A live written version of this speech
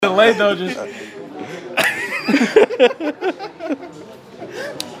delay though, just.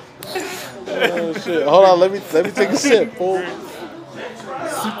 Oh shit! Hold on, let me take a sip, fool.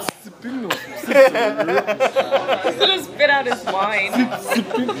 He's gonna spit out his wine.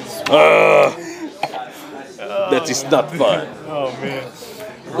 That is not fun. Oh man.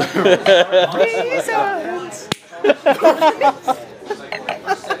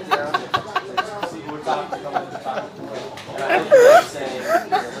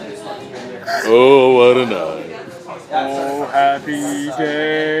 Oh, what a night! Oh, happy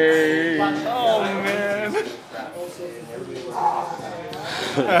day. Oh man.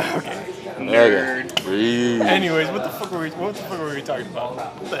 Okay. Okay. Breathe. Anyways, what the fuck were we talking about?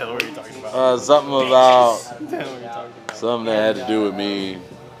 What the hell were we talking about? Something about What the hell were we talking about? something that had to do with me,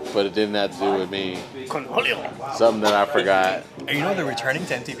 but it didn't have to do with me. Conjolio. Something that I forgot. You know they're returning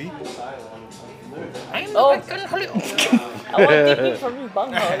to MTV? Oh, Conjolio. I want TP from you,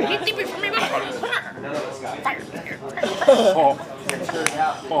 Bunghole. TP from me,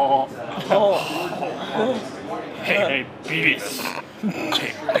 Hey, Beavis.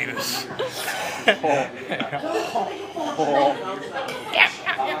 Hey, Beavis.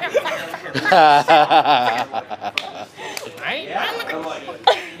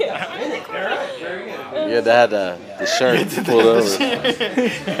 You had to have the shirt pulled over.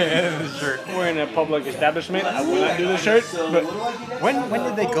 The shirt. We're in a public establishment. I will not do the shirt. But when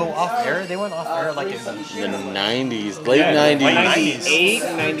did they go off air? They went off air like in The 90s, late 90s. 98,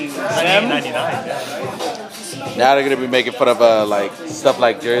 97, 99. Now they're gonna be making fun of like stuff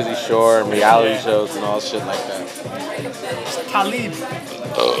like Jersey Shore and reality shows and all shit like that. Talib.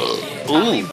 Ooh.